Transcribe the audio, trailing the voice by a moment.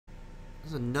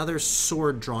There's another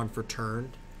sword drawn for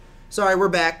turn. Sorry, we're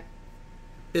back.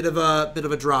 Bit of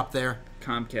a drop there.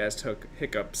 Comcast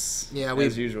hiccups. Yeah,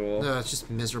 as usual. It's just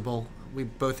miserable. We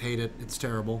both hate it. It's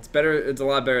terrible. It's better. It's a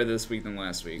lot better this week than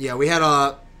last week. Yeah, we had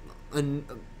a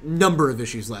number of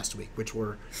issues last week, which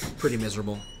were pretty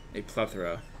miserable. A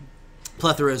plethora.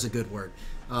 Plethora is a good word.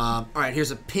 All right,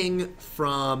 here's a ping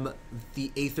from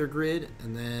the Aether Grid,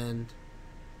 and then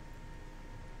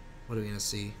what are we gonna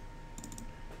see?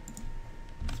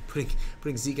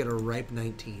 Putting Zeke at a ripe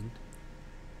 19.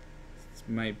 This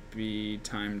might be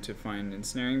time to find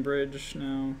Ensnaring Bridge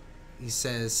now. He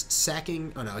says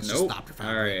sacking. Oh no, it's just Thopter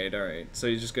Foundry. All right. So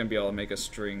he's just gonna be able to make a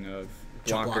string of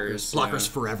blockers. Blockers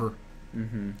forever.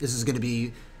 Mm-hmm. This is gonna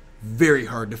be very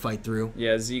hard to fight through.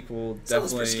 Yeah, Zeke will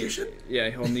Zealous definitely. Persecution? Yeah,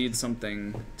 he'll need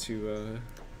something to.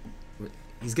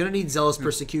 He's gonna need Zealous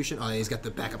Persecution. Oh, yeah, he's got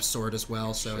the backup sword as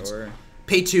well. So it's Sure.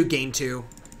 pay 2, gain 2.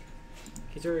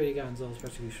 He's already gotten Zealous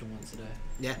Persecution once today.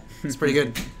 Yeah, it's pretty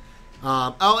good.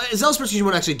 Zealous Persecution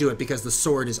won't actually do it because the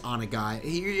sword is on a guy.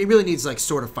 He really needs like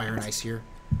Sword of Fire and Ice here.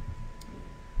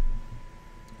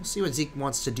 We'll see what Zeke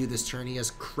wants to do this turn. He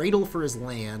has Cradle for his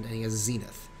land, and he has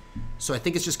Zenith. So I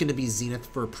think it's just going to be Zenith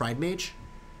for Pride Mage.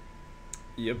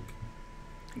 Yep.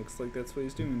 Looks like that's what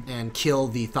he's doing. And kill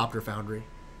the Thopter Foundry.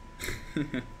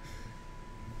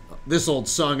 This old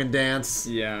song and dance.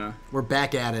 Yeah. We're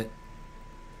back at it.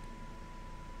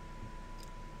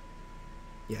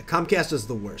 Yeah, Comcast is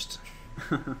the worst.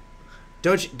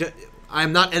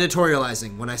 I'm not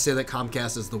editorializing when I say that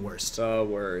Comcast is the worst. The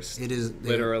worst. It is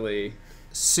literally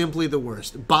simply the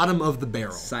worst. Bottom of the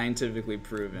barrel. Scientifically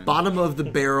proven. Bottom of the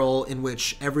barrel in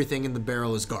which everything in the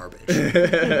barrel is garbage.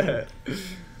 All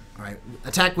right,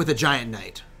 attack with a Giant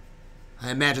Knight.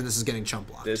 I imagine this is getting chump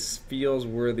blocked. This feels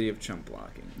worthy of chump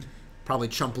blocking. Probably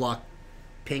chump block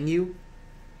ping you.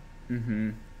 Mm-hmm.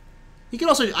 He could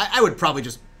also... I would probably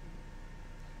just...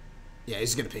 Yeah,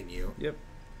 he's going to ping you. Yep.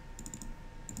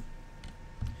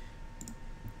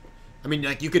 I mean,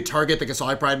 like, you could target the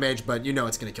Gasali Pride Mage, but you know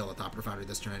it's going to kill the Thopter Foundry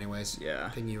this turn anyways. Yeah.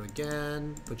 Ping you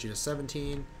again. Put you to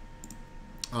 17.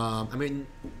 I mean,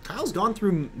 Kyle's gone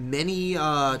through many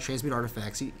transmute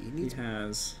artifacts. He needs... He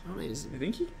has. I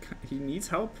think he needs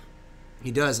help.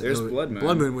 He does. There's Blood Moon.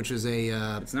 Blood Moon, which is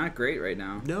a... it's not great right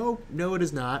now. No, it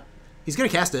is not. He's going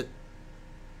to cast it.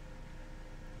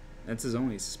 That's his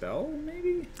only spell,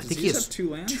 maybe? I think he has have 2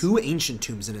 lands? 2 Ancient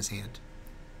Tombs in his hand.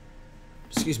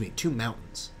 Excuse me, 2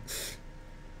 Mountains.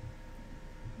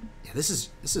 Yeah, this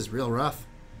is real rough.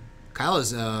 Kyle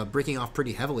is breaking off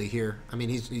pretty heavily here. I mean,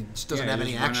 he just doesn't have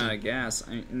any action. Run out of gas.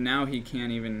 Now he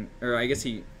can't even... Or I guess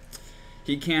he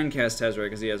can cast Tezzeret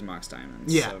because he has Mox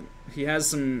Diamonds. Yeah. So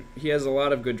he has a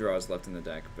lot of good draws left in the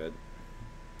deck, but...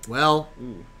 Well,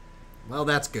 Ooh. Well,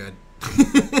 that's good.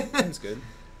 That's good.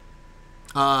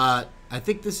 I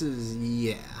think this is...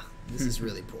 Yeah. This is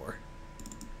really poor.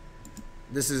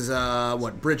 This is,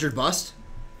 what, Bridge or Bust?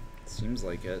 Seems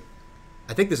like it.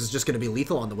 I think this is just going to be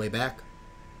lethal on the way back.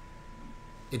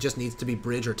 It just needs to be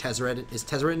Bridge or Tezzeret. Is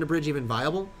Tezzeret into Bridge even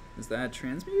viable? Is that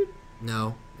Transmute?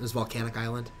 No. This is Volcanic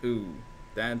Island. Ooh.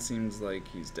 That seems like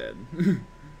he's dead.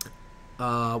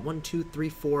 1, 2, 3,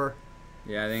 4...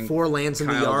 Yeah, I think 4 lands in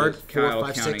the yard. 4,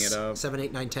 5, counting 6, it up. 7,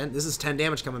 8, 9, 10. This is 10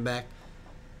 damage coming back.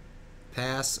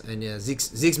 Pass, and yeah,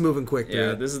 Zeke's moving quick.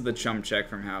 Yeah, dude. this is the chump check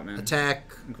from Houtman.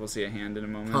 Attack. I think we'll see a hand in a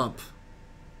moment. Pump.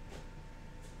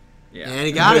 Yeah. And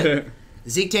he got it.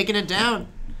 Zeke taking it down.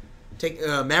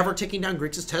 Maverick taking down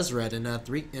Grixis Tezzeret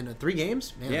in 3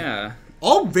 games. Man, yeah.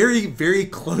 All very, very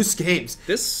close games.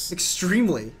 This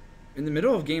extremely. In the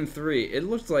middle of Game 3, it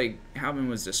looked like Houtman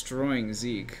was destroying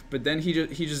Zeke, but then he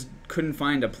just couldn't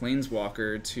find a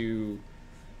Planeswalker to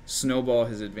snowball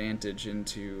his advantage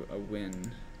into a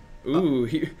win. Ooh,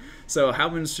 so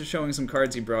Houtman's showing some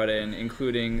cards he brought in,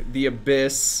 including the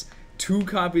Abyss, 2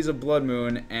 copies of Blood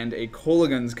Moon, and a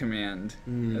Kolaghan's Command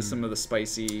as some of the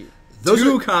spicy... Those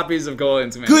 2 are, copies of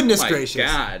Kolaghan's Command. Goodness My gracious.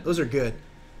 God. Those are good.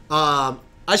 I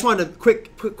just wanted a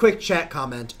quick chat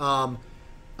comment. I'm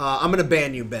going to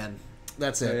ban you, Ben.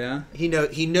 That's it. Oh, He yeah?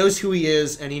 he knows who he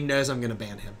is, and he knows I'm going to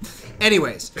ban him.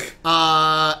 Anyways,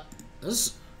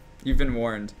 You've been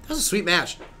warned. That was a sweet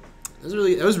match. That was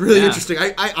really Yeah. interesting.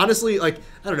 I honestly, like,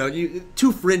 I don't know,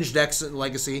 2 fringe decks in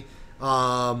Legacy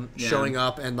showing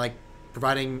up and, like,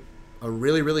 providing a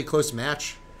really, really close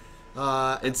match.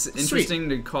 It's interesting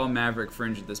to call Maverick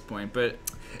fringe at this point, but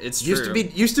it's true.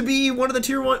 Used to be one of the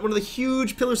tier 1, one of the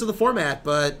huge pillars of the format,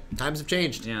 but times have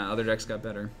changed. Yeah, other decks got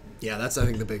better. Yeah, that's, I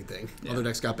think, the big thing. Yeah. Other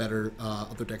decks got better.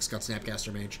 Other decks got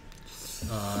Snapcaster Mage.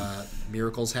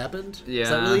 Miracles happened. Yeah. Is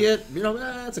that really it? You know,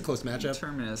 that's a close matchup.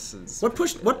 Terminus is... What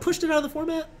pushed it out of the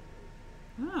format?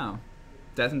 Oh.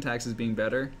 Death and Taxes being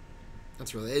better.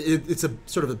 That's really it's a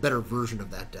sort of a better version of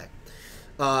that deck.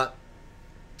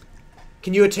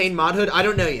 Can you attain modhood? I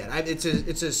don't know yet. It's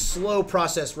a slow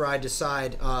process where I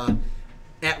decide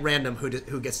at random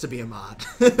who gets to be a mod.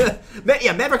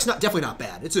 Yeah, Maverick's definitely not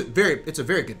bad. It's a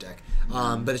very good deck.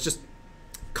 But it's just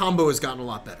combo has gotten a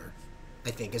lot better.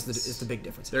 I think is the big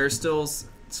difference. There are still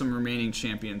some remaining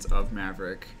champions of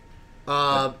Maverick.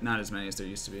 Not as many as there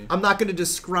used to be. I'm not going to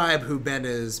describe who Ben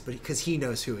is, but because he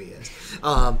knows who he is.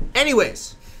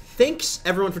 Anyways, thanks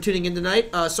everyone for tuning in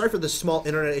tonight. Sorry for the small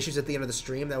internet issues at the end of the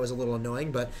stream. That was a little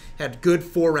annoying, but had good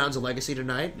 4 rounds of Legacy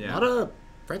tonight. Yeah.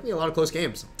 Frankly, a lot of close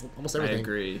games. Almost everything. I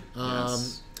agree.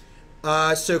 Yes.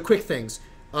 So quick things.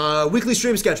 Weekly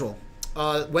stream schedule.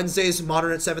 Wednesdays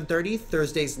Modern at 7:30.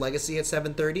 Thursdays Legacy at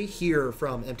 7:30. Here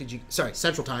from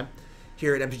Central Time.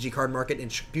 Here at MTG CardMarket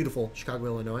in beautiful Chicago,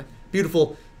 Illinois.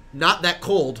 Beautiful, not that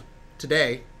cold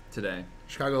today.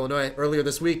 Chicago, Illinois. Earlier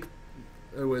this week,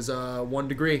 it was 1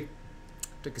 degree.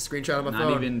 Took a screenshot on my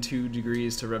phone. Not even 2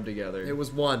 degrees to rub together. It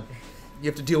was 1. You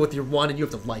have to deal with your 1 and you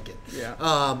have to like it. Yeah.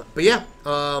 But yeah,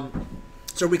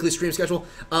 it's our weekly stream schedule.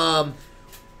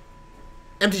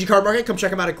 MTG Card Market, come check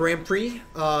them out at Grand Prix.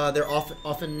 They're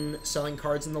often selling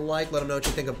cards and the like. Let them know what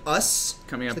you think of us.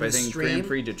 Coming up, I think Grand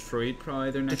Prix Detroit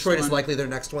probably their next Detroit one. is likely their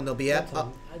next one they'll be at.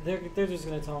 They're just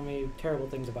going to tell me terrible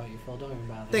things about you, Phil. Don't even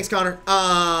bother. Thanks, Connor.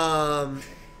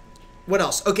 What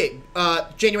else? Okay,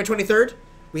 January 23rd,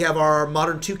 we have our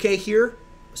Modern 2K here,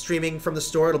 streaming from the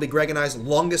store. It'll be Greg and I's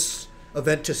longest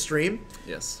event to stream.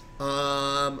 Yes.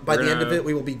 By the end of it,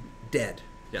 we will be dead.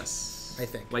 Yes. I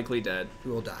think. Likely dead.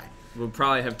 We will die. We'll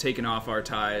probably have taken off our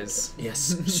ties.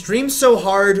 Yes. Stream so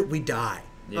hard, we die.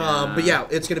 Yeah. But yeah,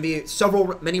 it's going to be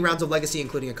many rounds of Legacy,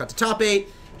 including a cut to top 8.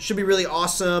 Should be really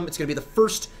awesome. It's going to be the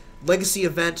first Legacy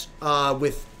event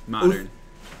with Modern.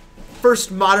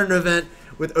 First Modern event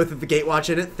with Oath of the Gatewatch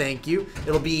in it. Thank you.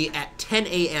 It'll be at 10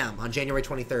 a.m. on January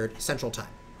 23rd, Central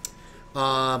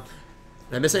Time.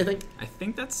 Did I miss anything? I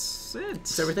think that's it.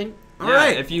 That's everything? All yeah,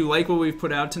 right. If you like what we've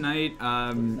put out tonight,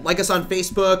 like us on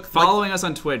Facebook. Following us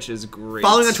on Twitch is great.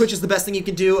 Following on Twitch is the best thing you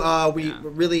can do. We're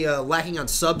really lacking on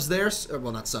subs there.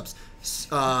 Well, not subs.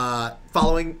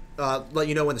 Following, let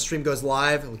you know when the stream goes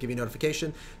live. It'll give you a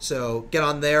notification. So get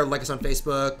on there. Like us on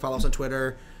Facebook. Follow us on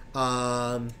Twitter.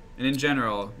 And in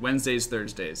general, Wednesdays,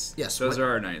 Thursdays. Yes. Those are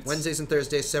our nights. Wednesdays and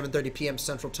Thursdays, 7:30 p.m.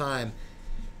 Central Time.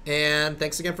 And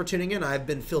thanks again for tuning in. I've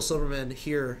been Phil Silverman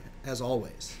here, as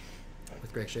always,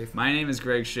 with Greg Schaefer. My name is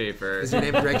Greg Schaefer. Is your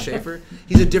name Greg Schaefer?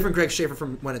 He's a different Greg Schaefer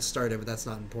from when it started, but that's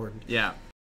not important. Yeah.